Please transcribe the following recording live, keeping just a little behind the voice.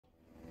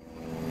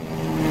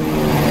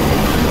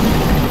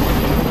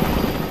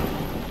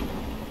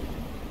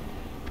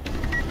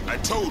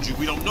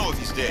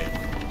he's dead.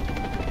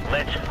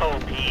 Let's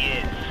hope he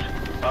is.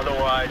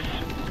 Otherwise...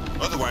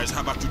 Otherwise,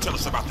 how about you tell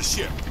us about the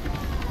ship?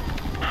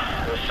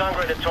 The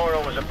Sangre de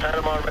Toro was a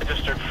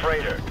Panama-registered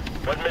freighter.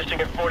 Went missing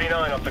at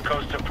 49 off the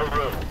coast of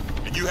Peru.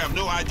 And you have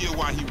no idea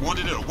why he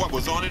wanted it, or what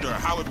was on it, or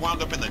how it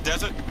wound up in the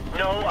desert?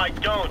 No, I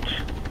don't.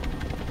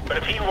 But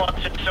if he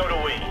wants it, so do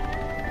we.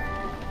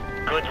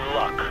 Good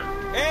luck.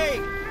 Hey,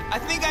 I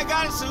think I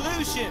got a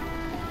solution.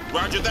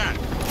 Roger that.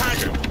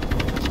 Tiger!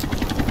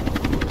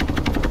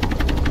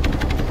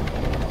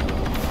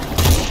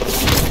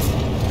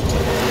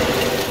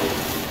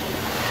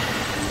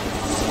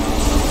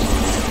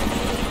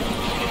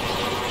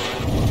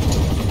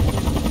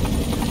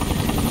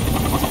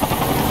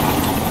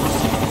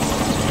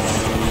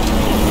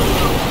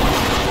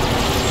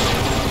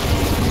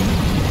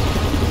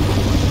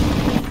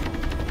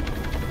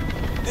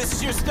 This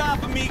is your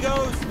stop,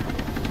 amigos.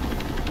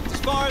 As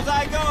far as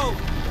I go.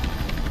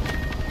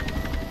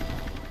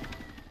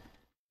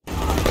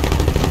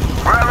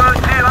 Bravo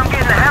 2, I'm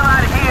getting the hell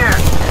out of here.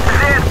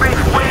 This airspace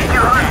is way too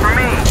hot for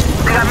me.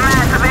 They got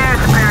massive air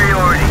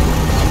superiority.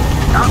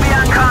 I'll be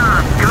on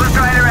comm. Ghost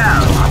Rider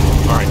out.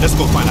 Alright, let's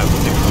go find out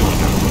what they're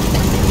doing now.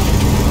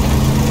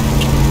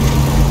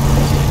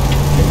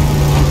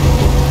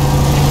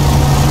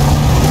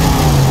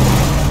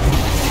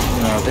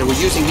 They were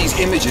using these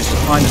images to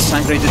find the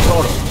Sangre de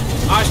Toro.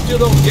 I still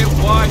don't get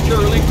why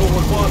Terlinko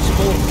would want some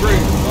more crew.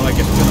 Well, I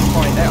guess we're gonna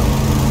find out.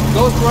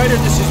 Ghost Rider,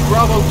 this is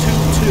Bravo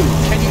 2-2.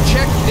 Can you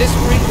check this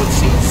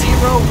frequency,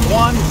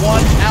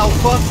 011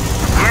 Alpha?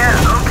 Yeah,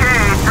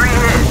 okay, 3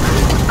 hits.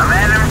 I'm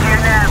adding them to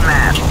your nav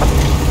map.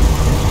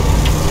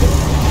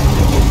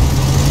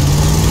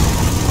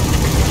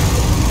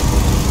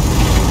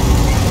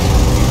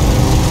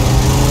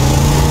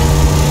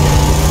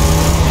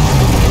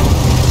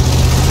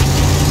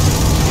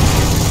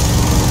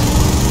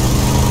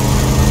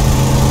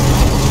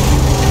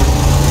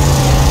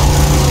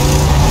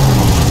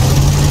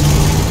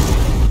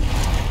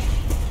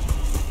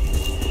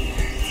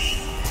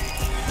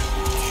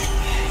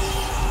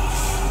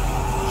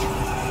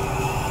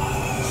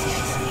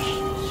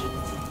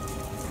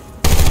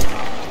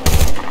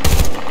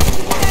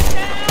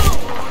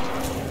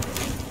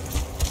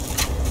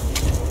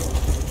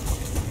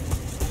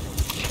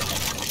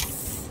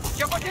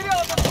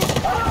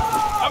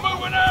 I'm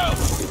moving out!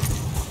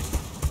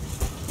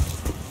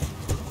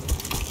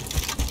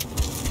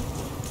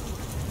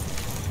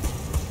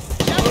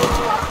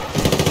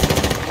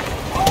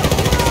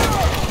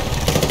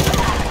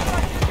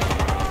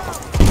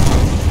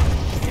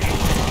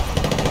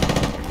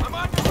 I'm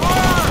under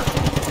fire!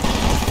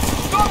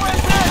 Go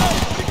with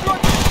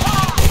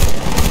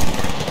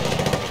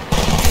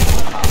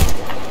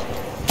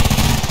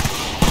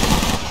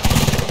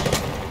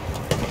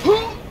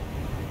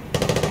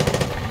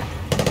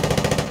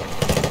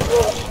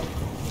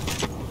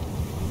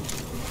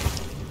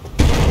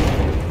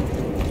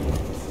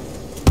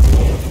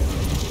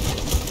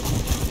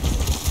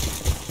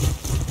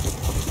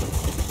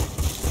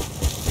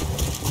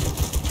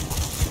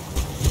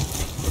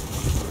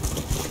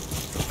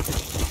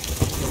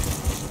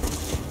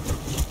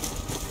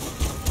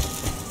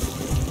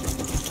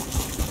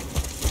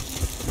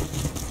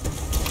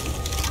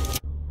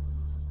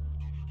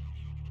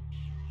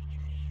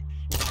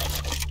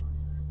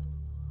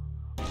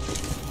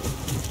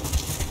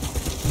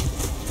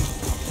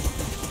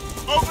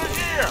Over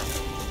here!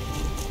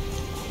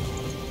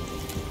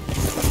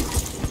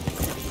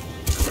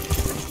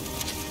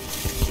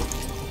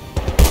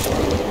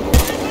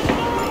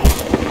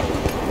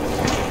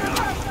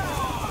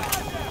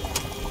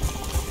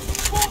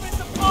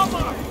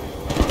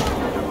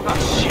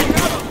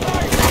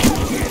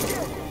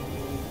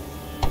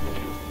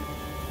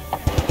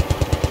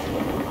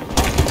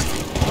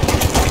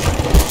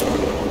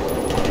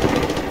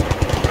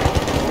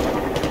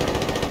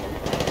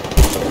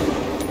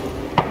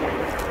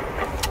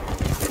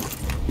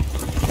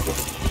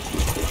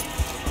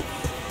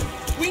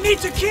 We need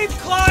to keep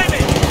climbing!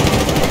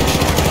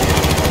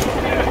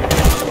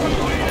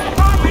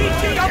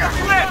 Reaching on the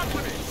cliff!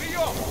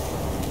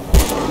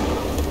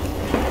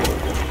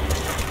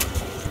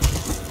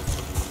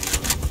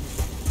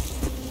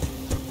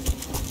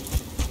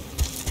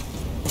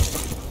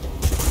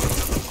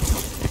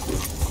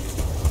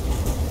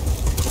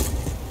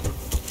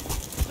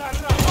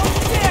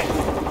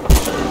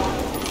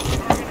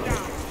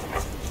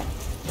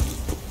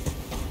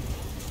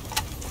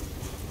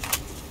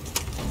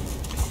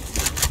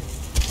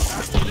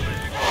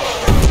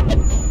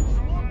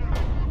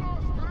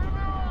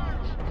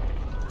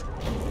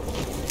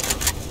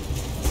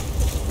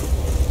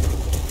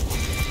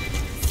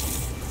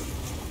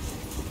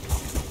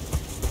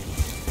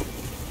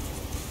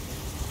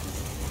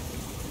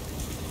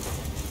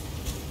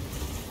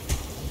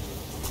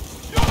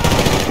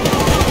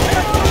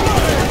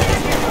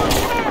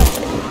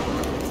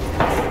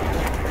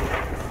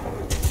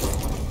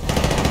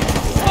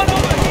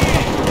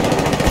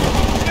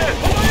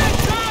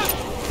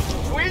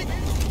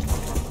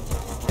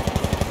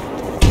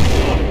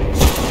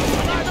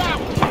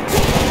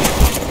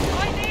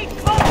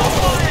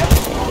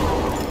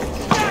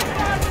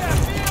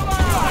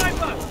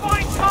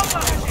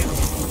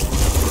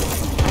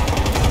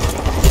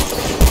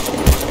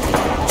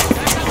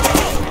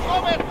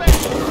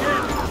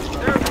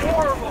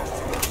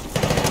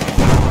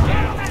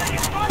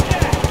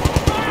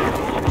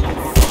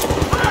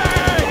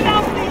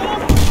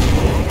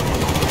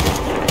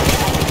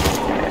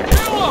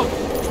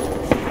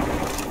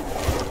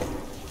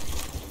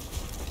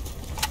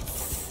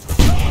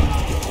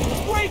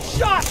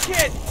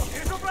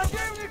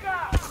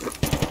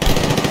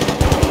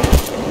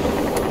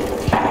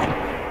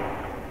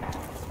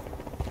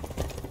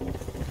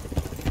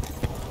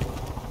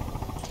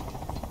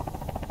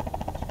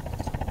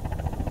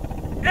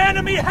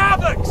 Enemy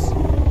havocs!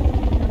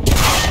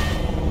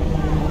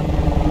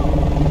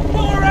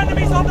 More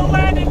enemies on the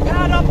landing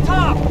pad up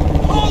top!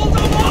 Hold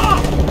them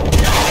off!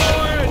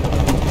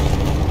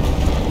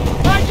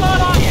 I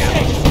got on 6!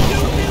 You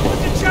deal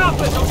with the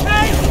choppers,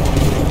 okay?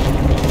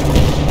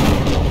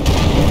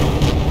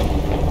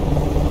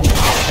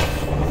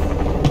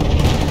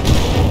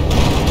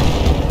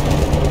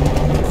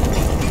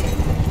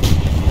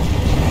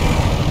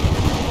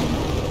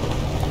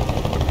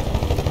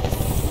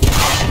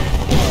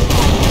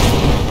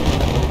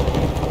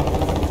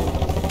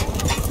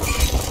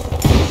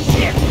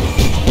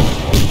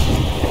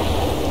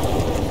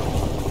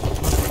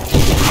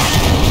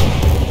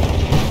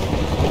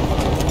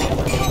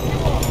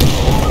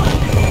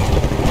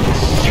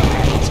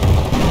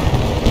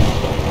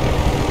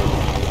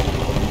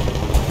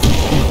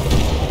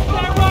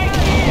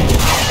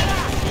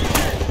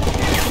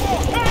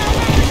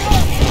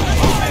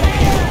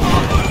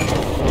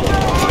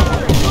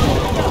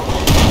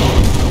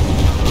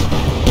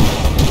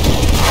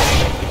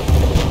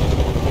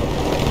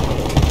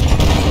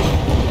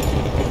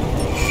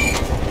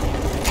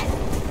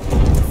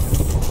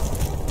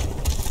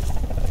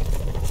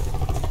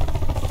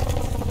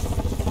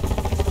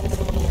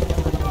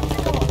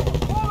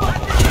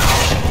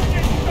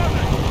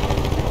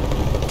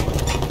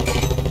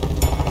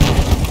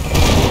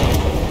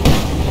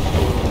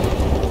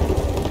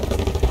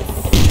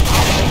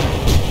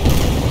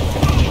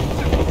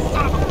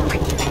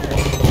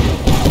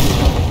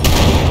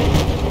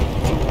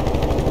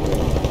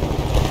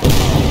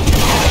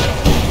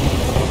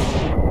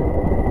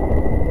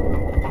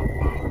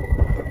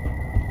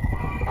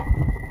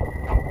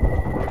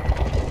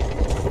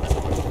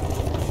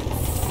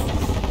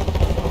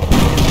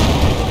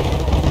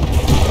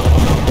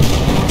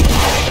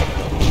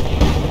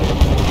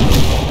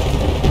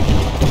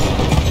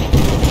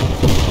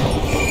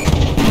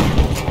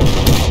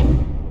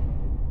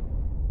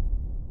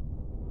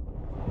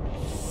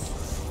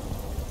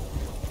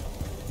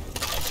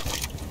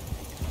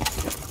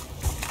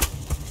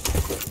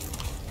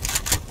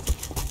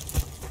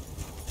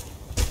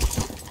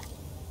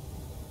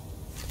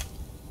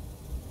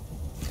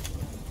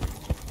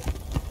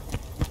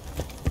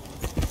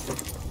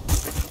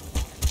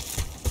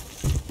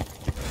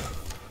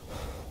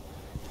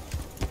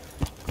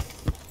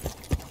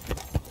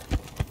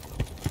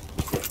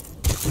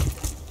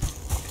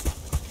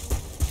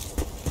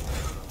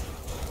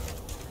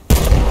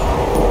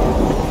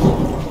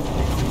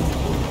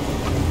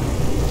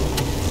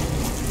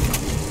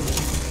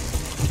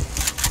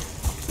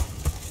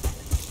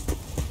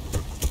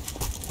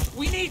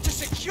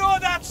 Secure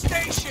that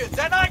station,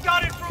 then I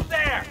got it from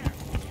there!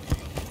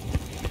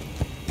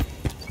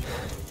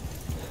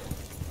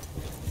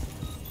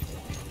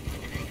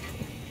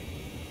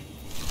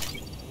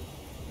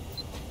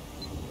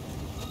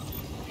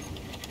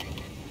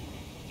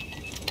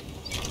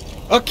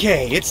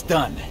 Okay, it's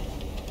done.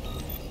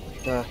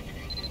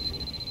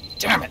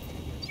 Damn it!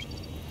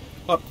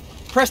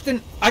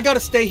 Preston, I gotta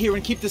stay here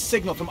and keep the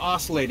signal from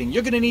oscillating.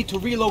 You're gonna need to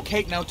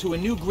relocate now to a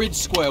new grid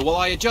square while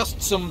I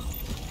adjust some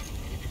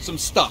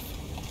stuff.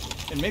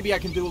 And maybe I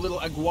can do a little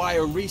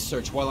Aguirre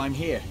research while I'm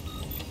here.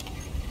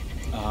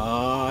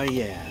 Ah,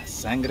 yeah.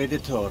 Sangre de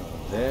Toro.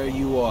 There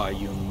you are,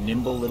 you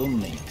nimble little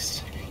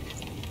minx.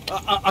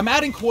 I'm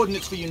adding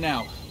coordinates for you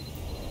now.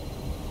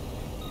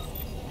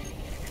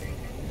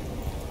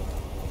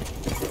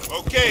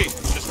 Okay,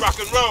 let's rock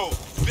and roll.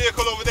 The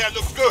vehicle over there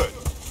looks good.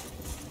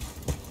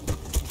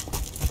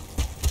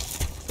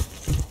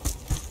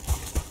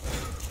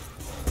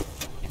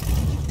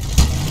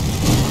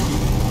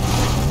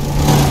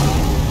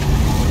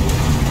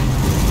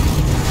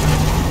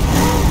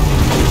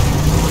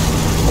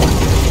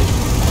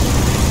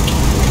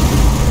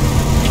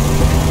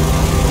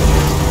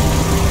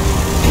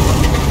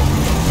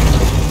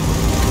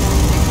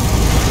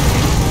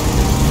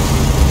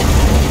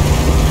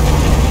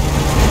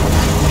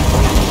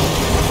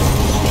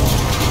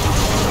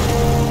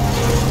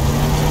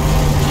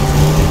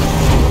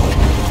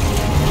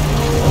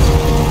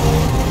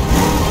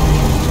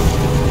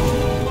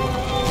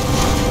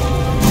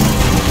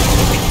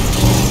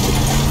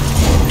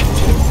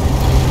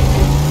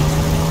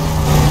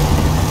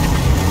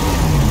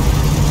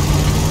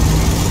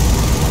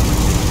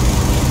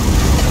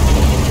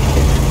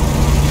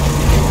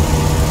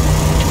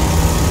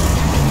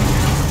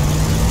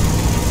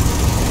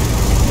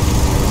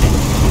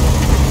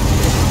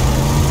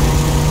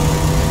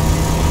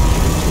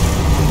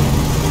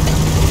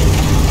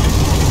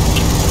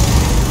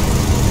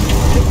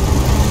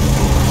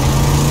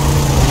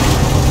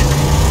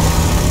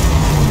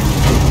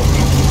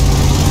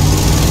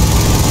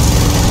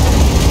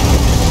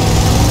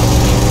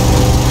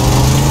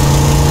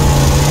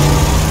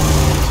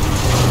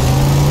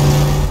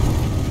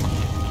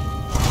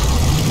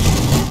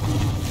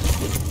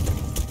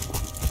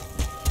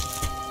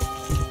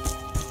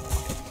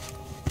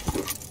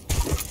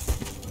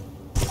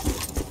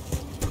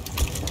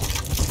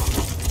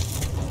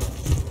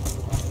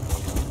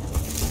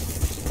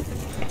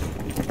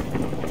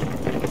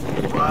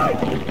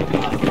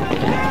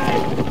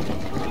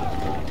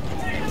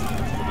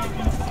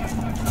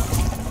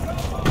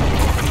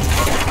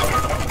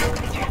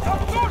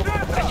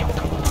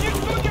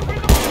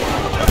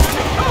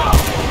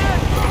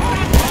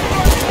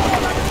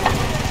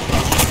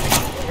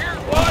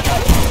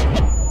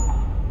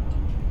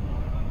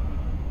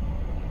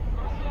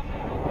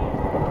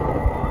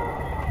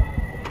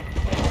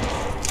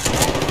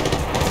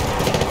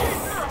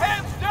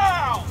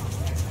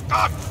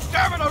 God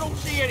damn it, I don't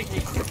see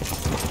anything.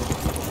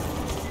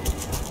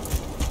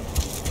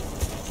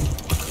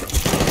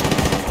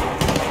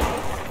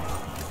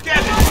 Get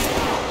it!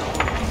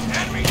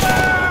 Enemy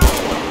down!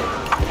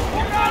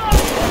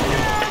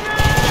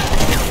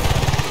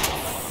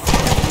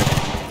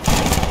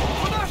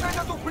 Куда же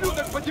этот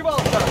ублюдок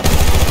подевался?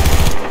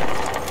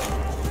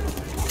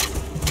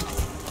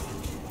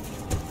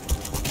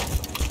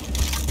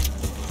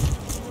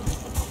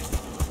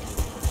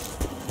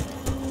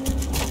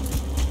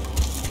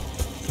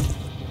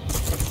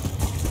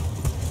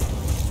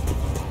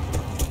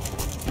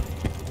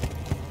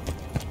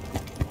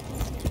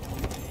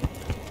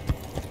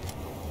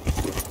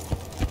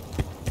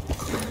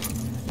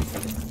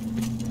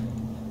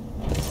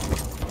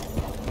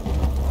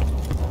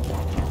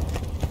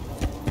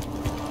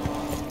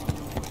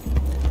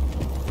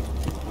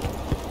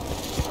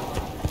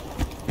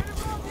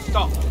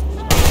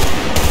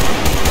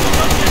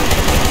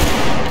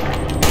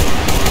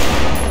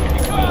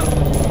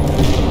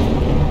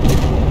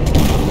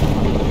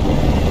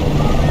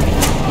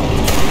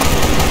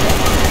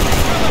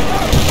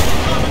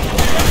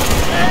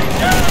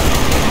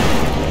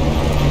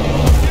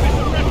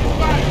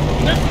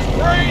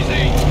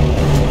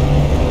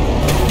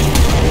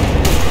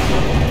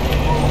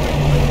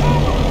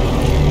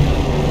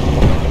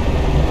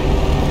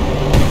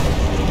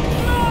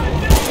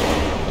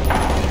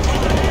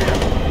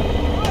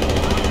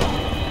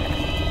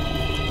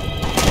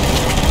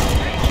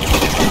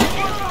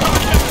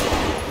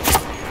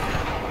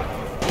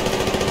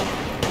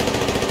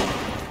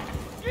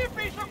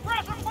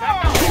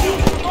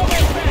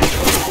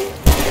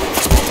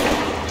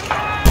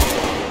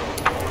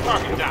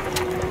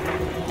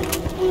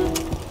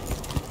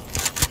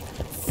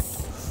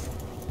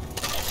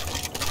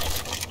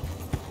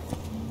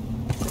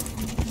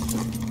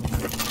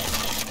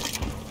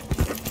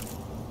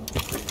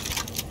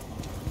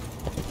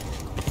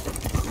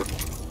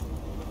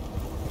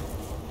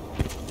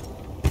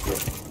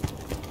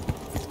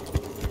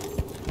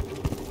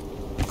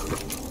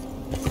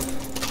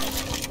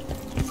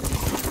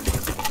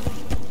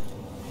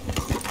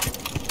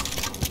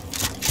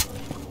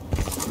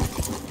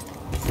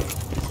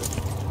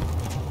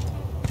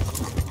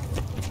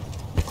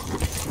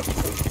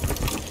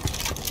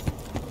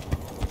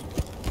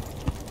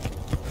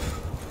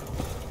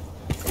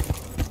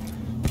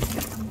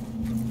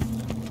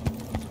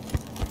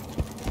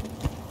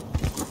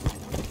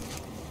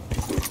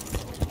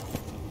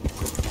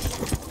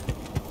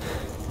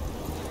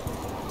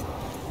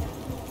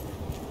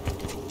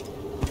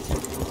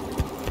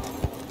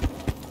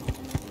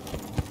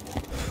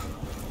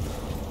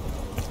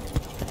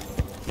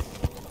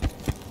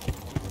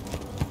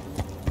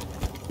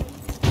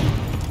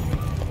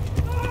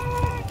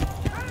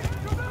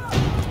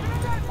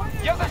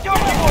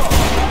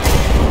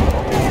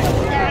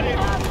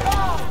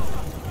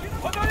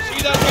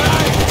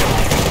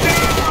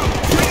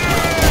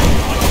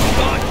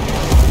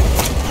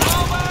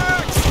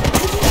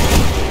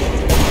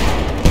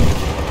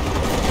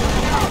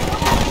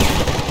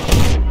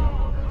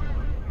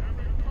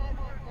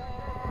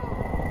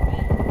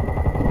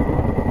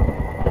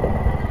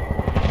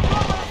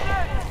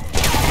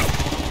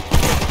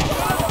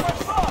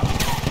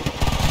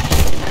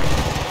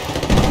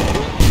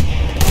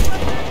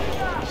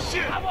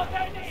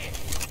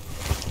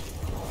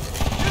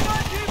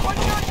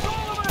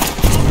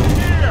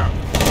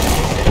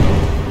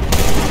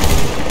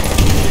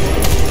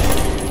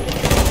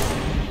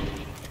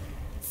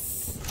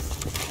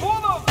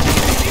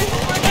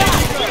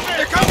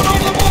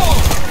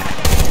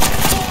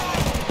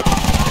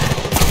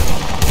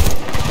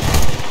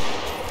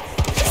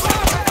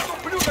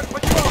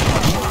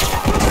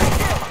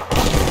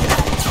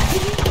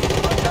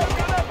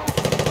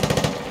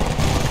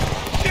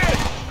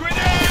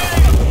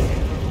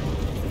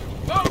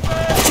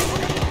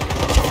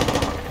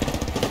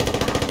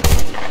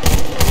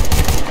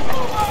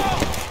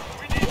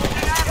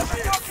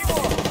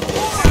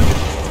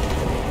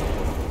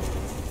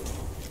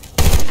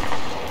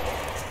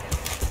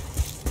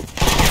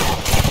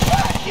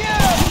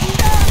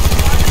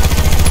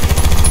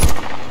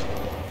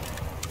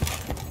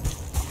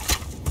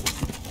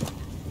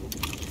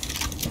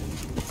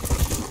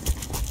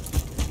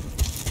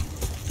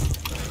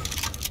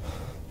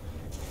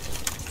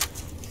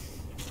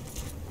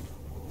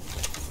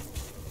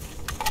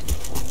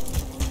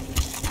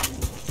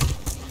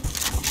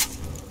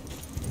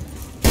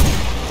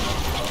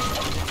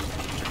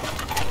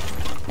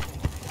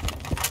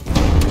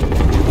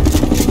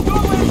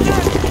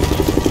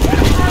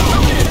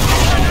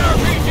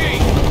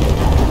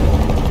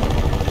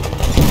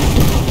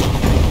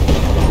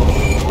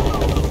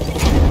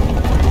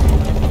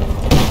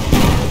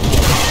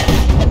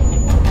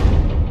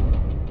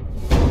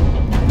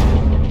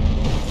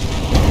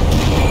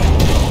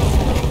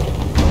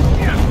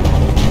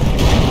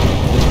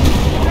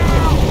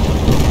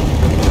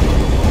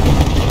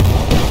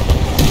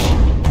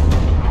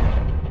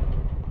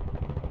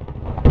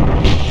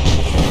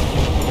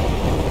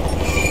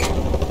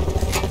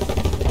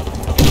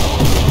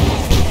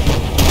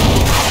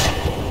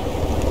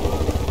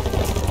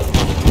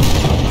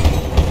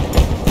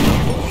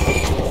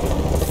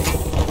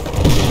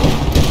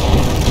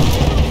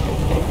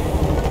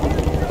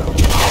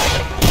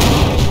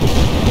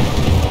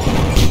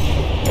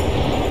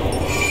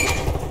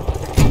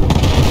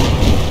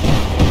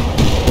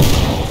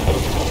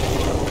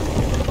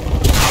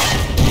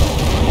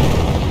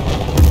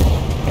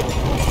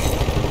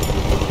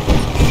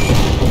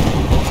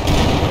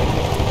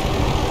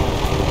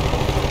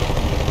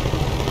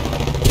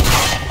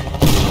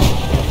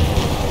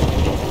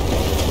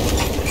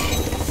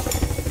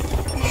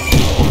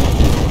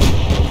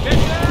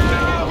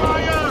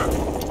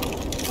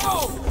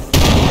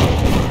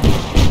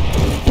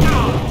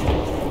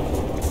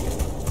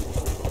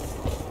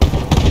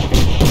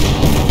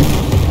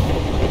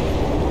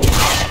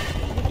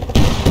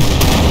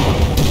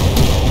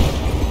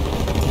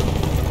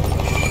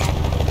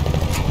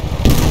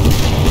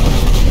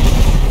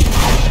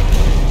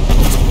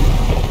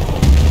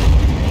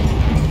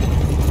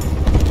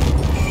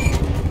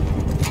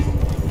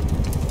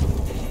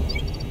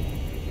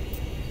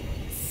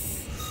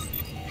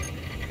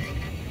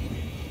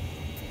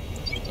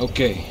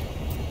 Okay.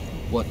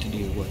 What to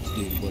do.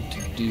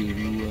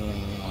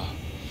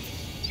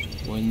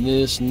 When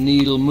this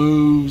needle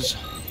moves,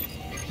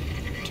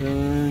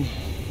 turn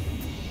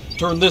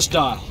this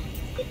dial.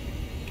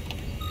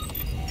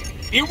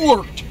 It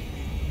worked!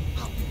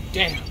 Oh,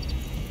 damn.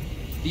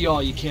 Be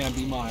all you can,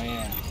 be my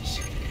ass.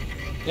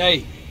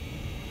 Hey,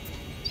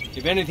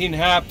 if anything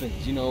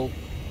happens, you know,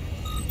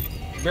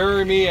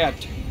 bury me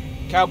at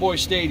Cowboy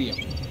Stadium,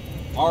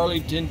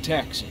 Arlington,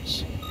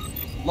 Texas.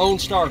 Lone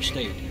Star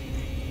State.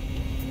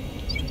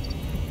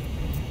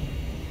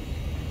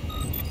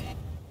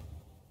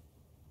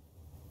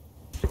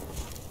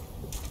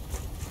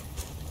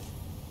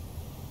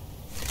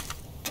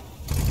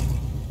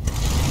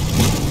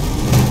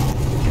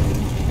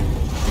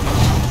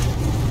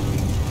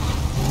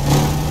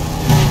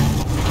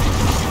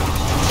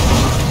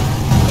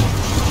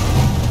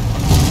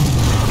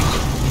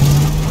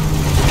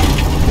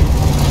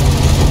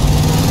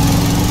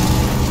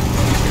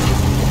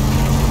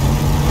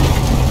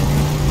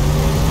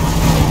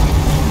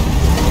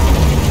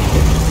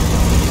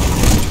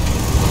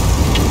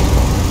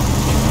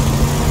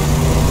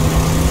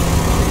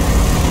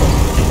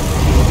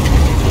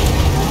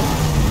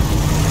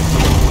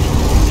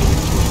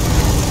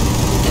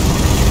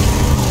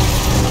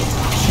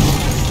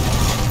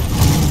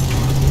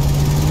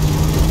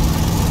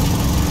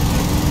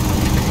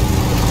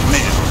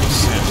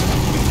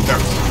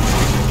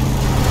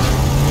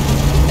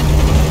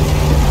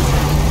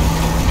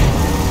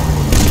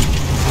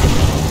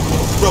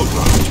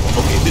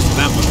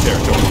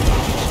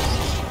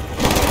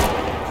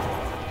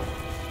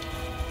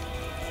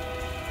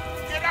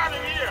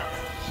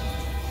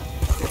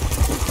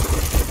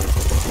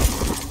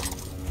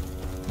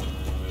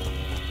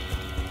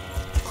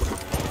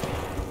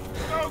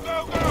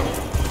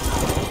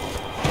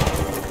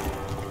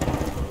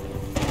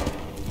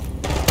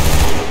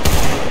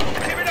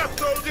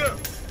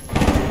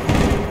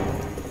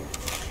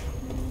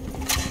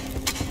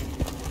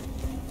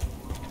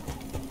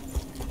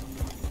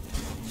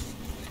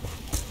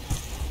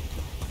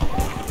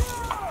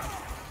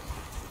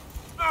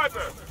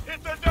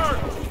 Hit the dirt!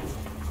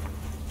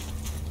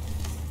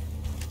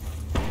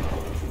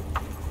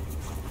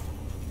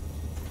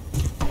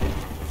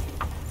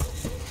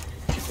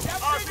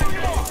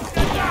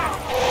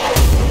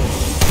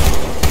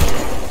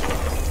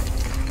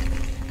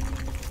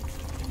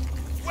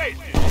 Wait!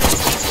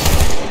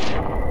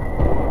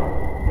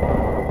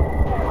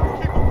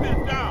 Keep him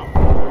pinned down!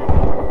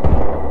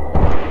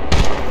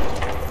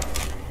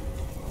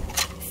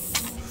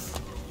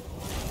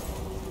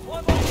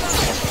 One more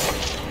time!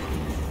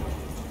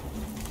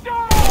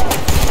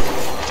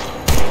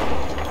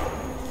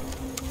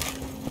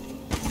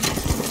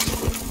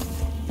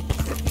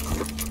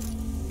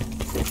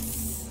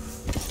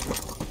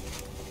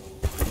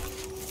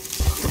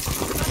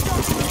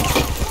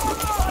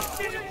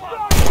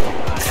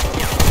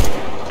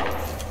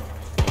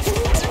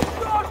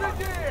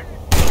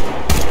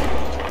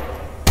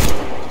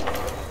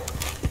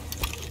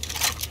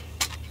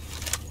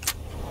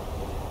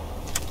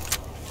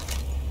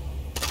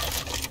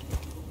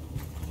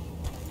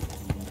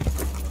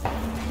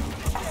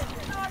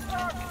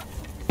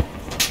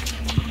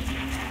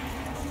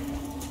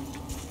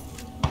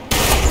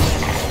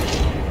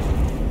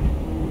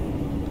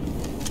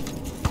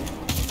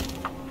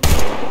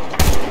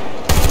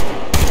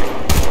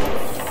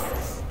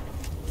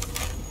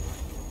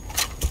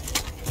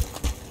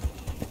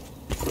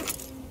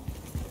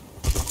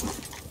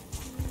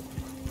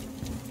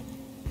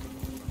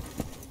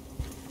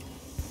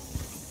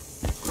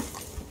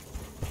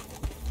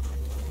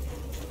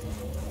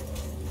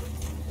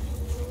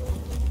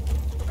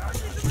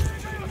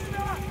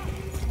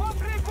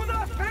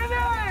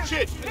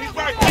 Shit! He's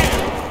right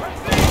there!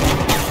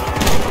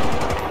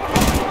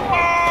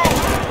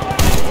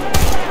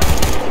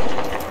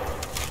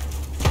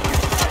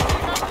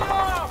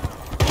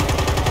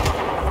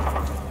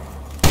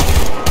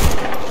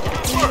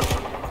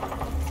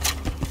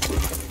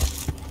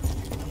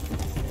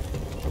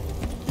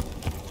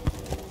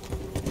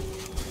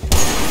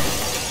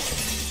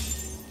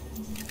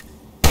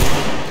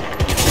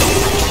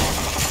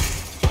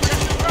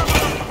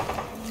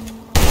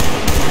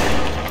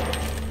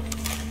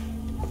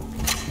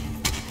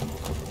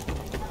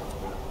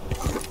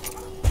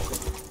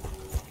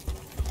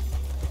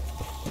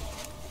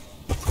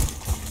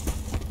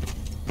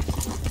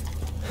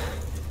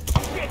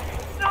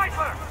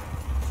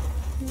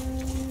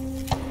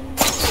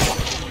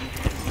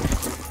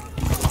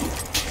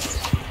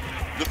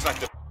 Looks like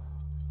the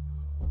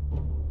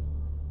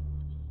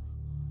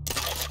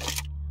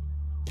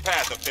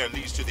path up there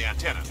leads to the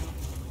antenna.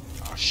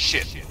 Oh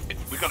shit.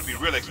 We're gonna be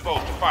real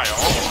exposed to fire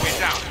all the way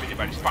down if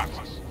anybody spots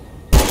us.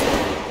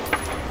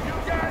 You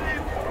got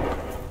it!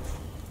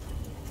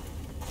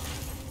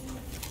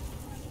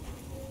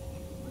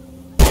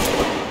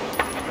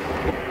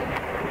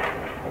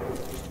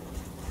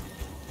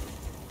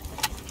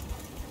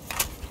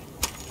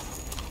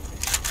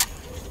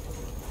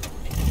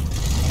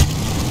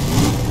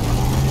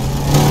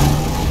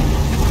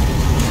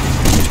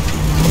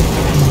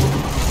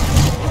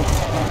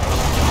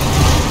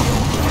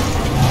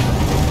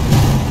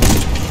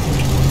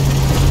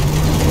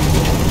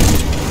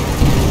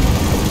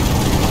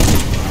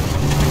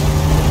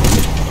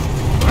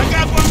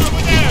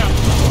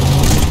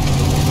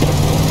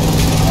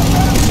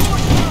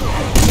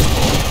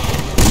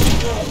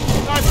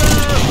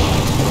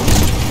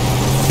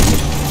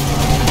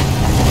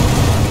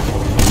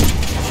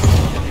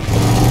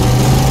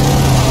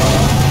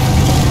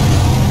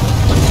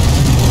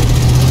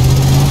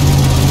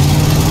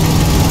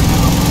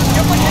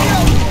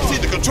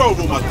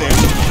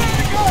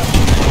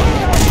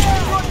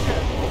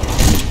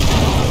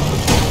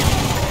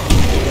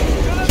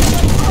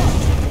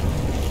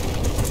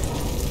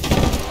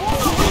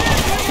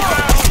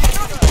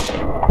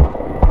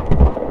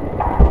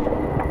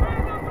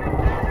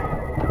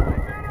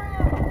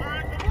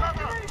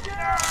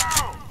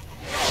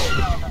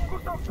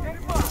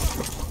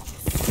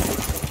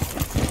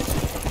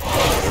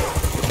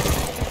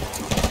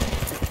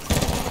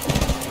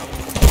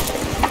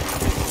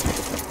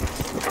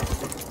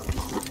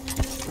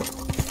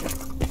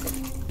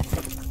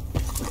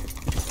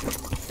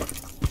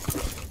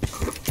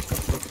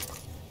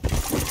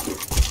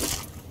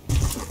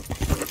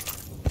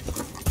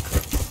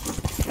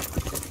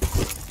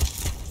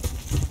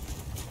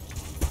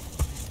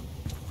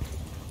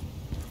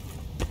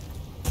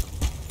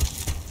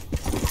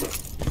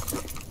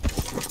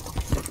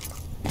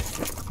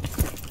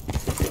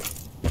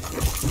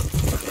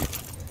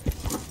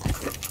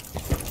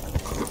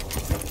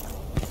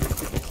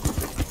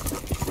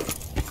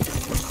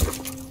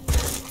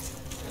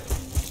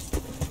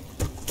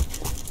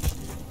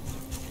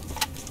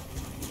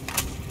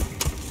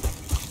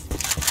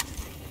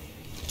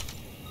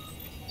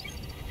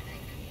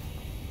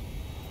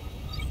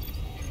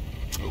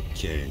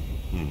 Okay.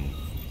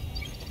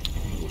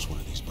 What's one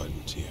of these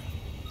buttons here?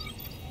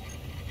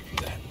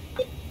 That.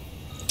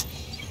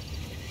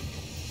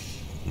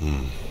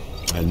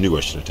 I knew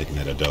I should have taken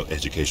that adult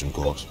education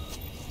course.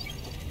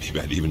 Maybe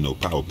I'd even know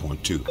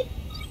PowerPoint too.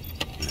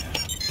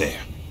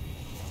 There.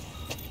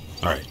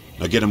 All right,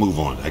 now get a move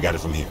on. I got it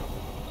from here.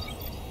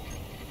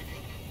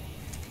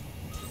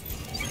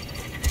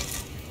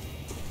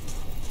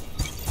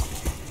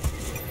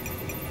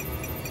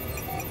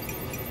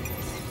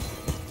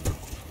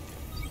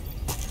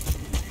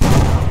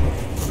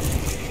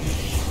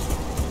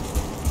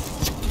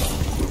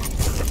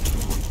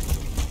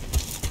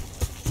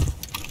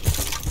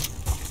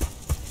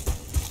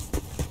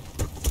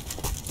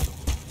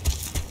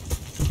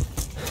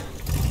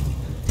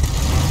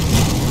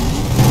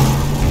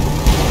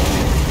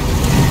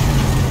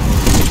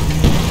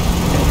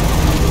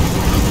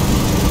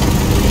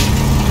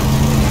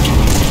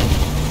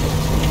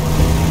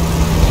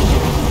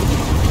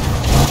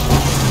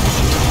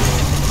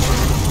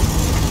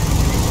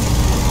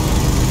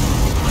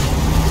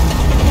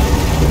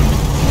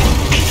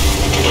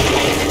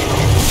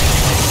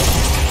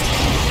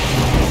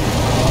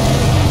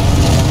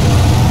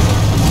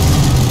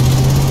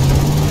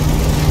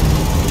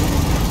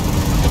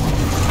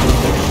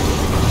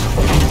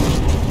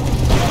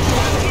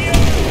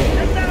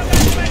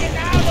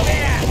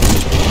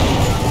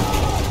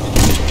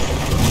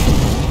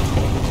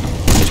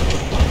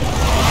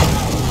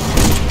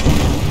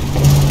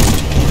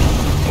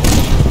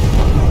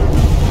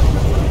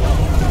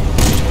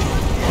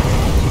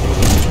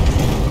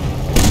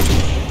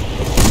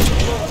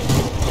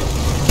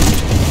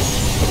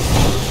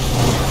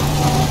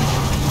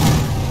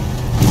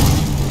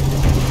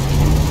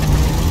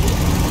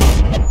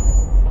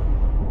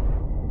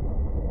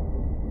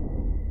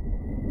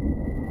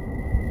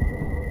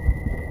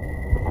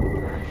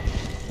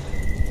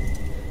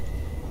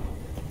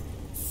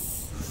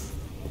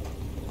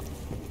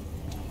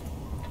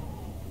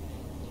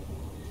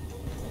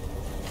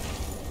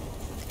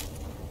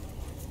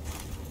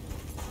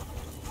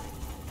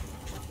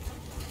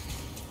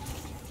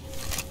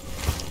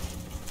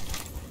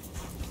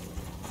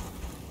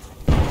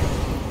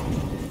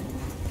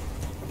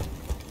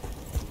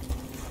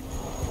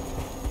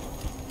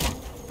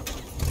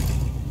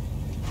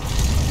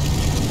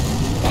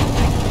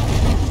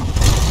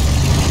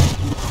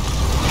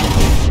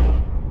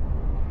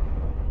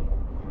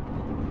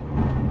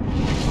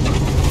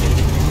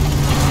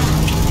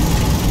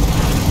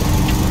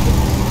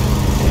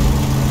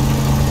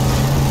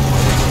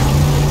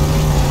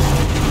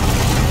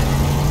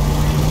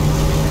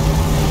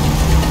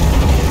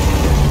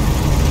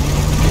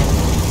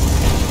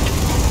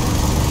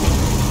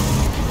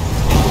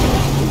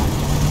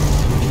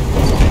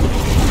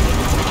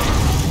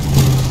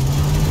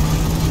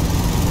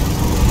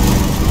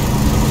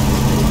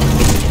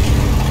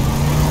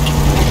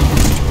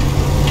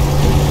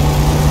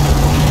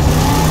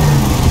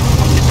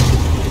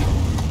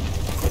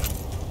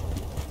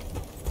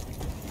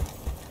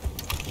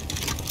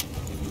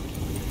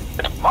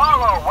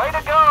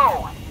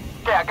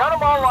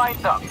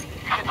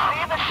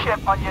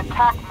 on your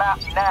attack map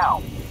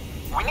now.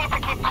 We need to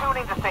keep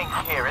tuning the things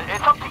here.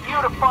 It's up to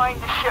you to find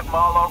the ship,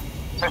 Marlowe.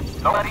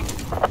 Nobody?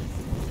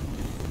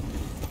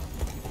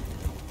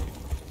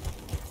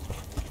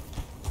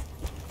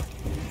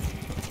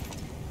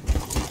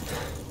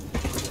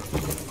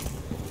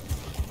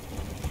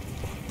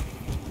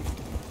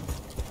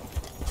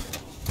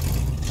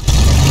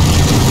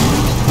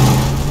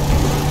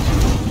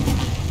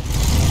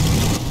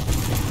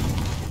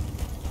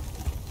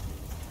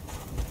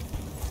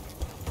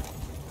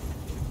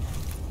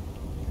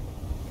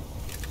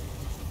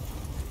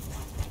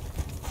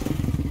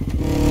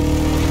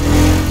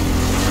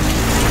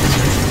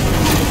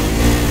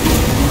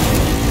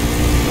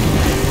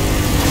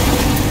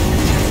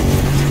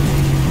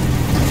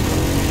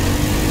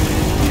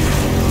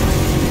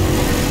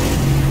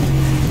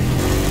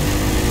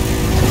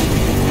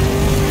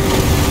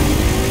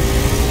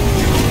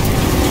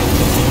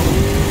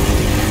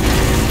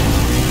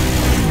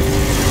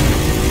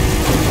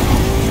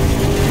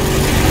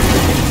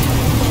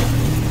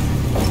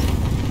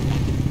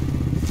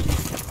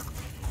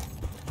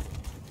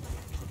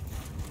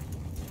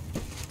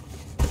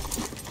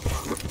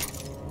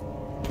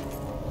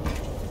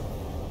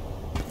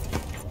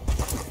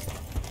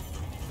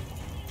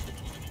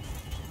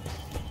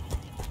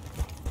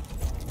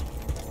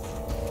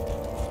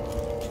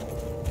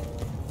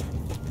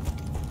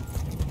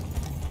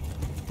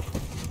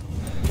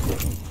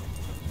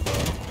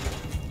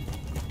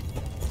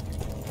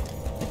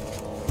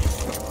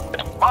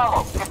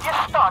 Marlowe, if you're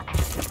stuck,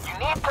 you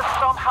need to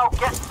somehow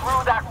get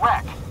through that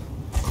wreck.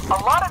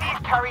 A lot of these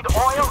carried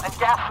oil and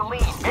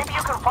gasoline. Maybe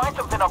you can find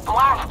something to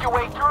blast your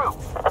way through.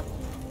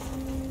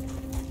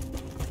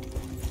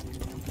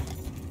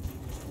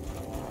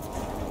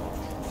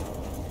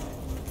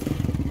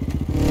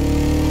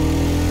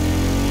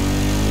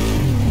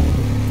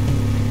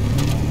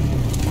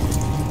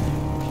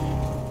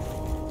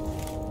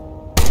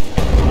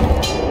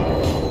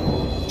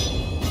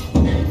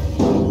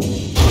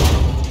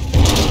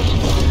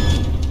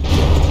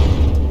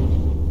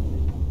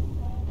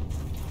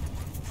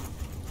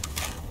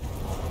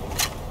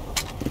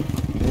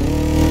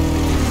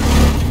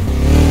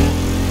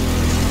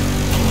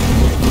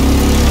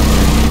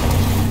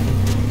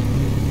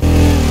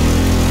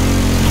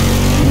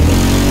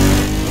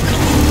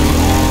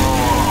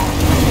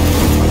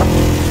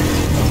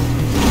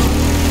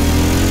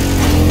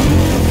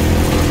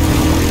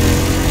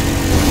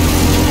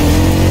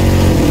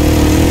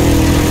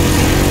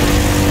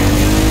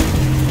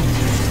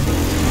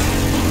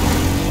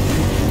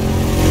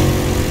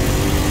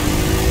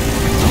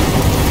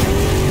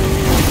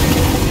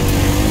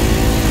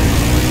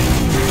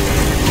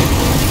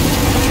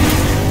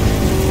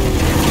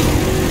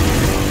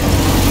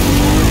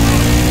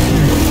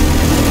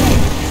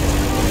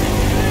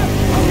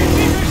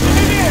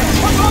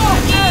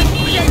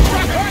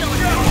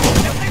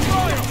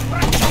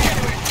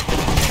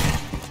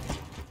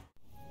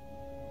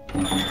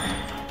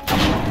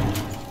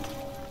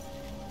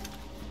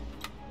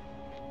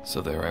 So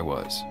there I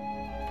was,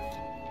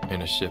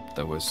 in a ship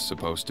that was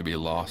supposed to be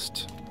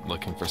lost,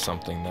 looking for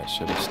something that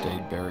should have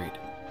stayed buried.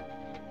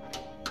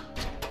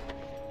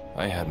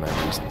 I had my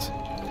reasons.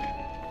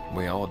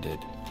 We all did.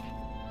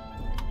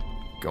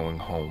 Going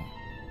home.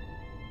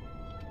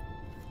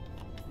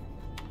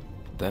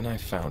 Then I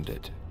found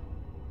it,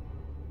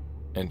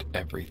 and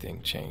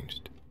everything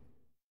changed.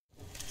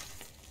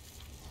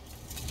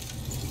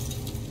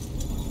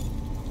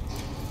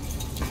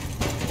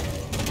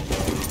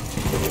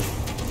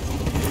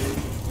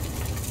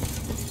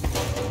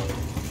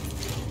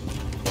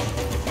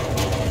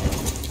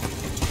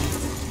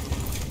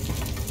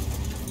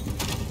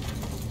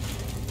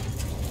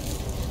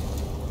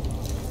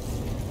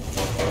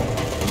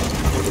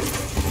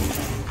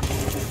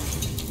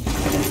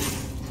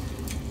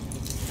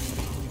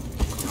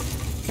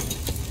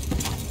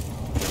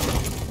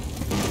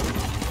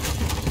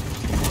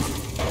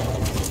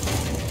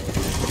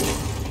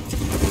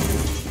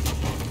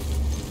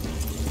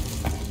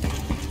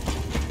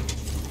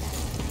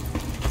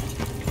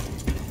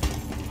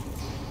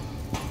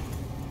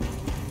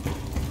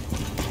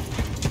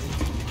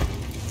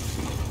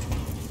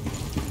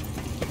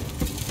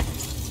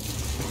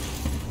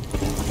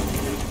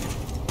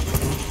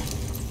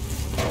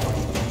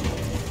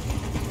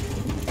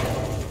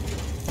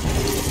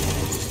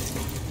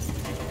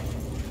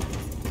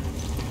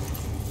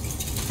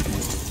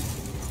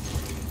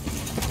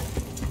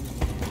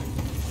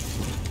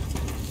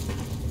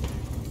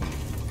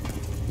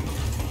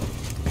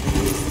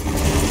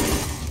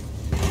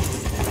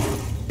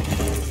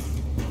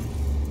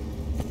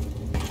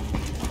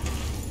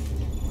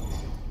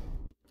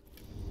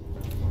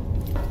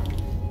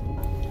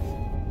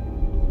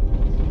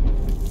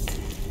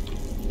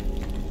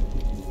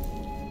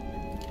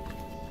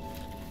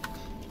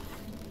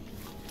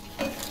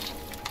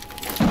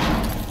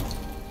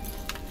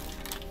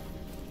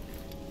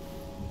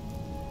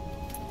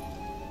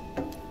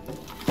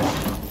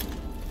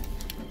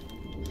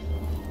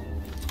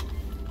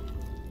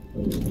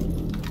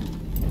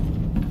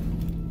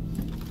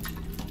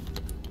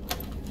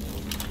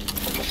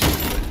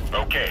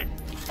 Okay,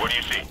 what do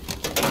you see?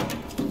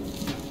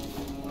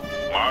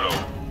 Marlo,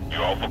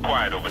 you're awful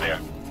quiet over there.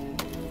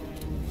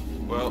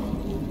 Well,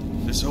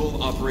 this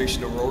whole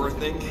Operation Aurora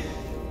thing,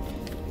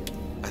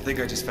 I think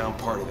I just found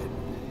part of it.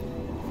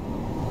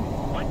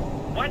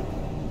 What?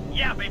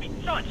 Yeah, baby.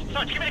 Such,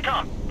 give me the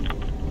comm.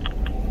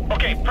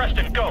 Okay,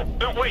 Preston, go.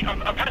 Wait,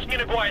 I'm passing in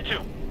Aguaya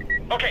too.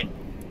 Okay.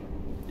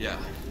 Yeah.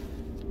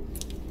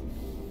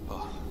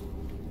 Oh.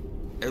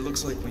 It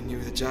looks like we knew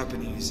the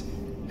Japanese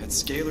had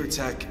scalar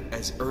tech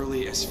as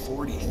early as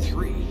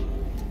 43.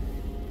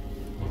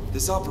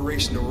 This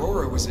Operation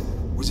Aurora was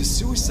a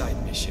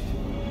suicide mission.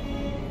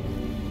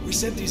 We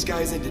sent these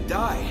guys in to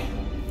die.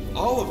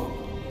 All of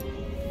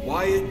them.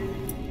 Wyatt,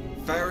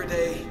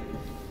 Faraday.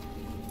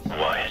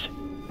 Wyatt?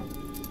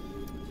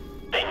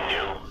 They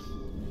knew?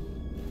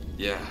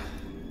 Yeah.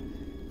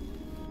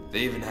 They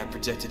even had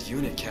projected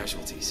unit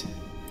casualties.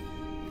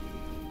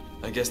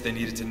 I guess they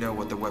needed to know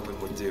what the weapon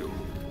would do.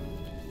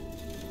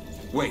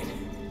 Wait.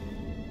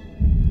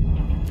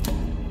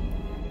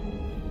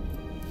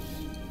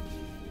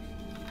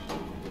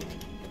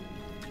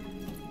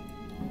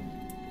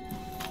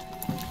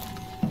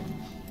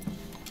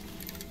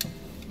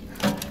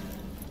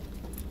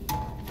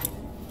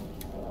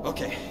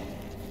 Okay.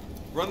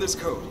 Run this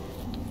code.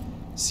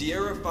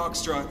 Sierra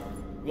Foxtrot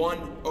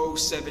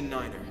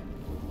 1079er.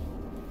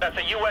 That's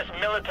a U.S.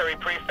 military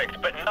prefix,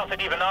 but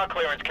nothing even our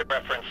clearance could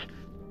reference.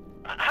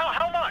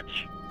 How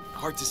much?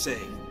 Hard to say.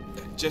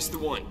 Just the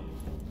one.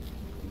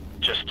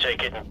 Just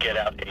take it and get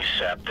out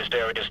ASAP. This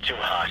area's too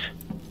hot.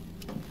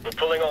 We're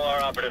pulling all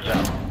our operatives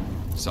out.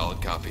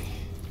 Solid copy.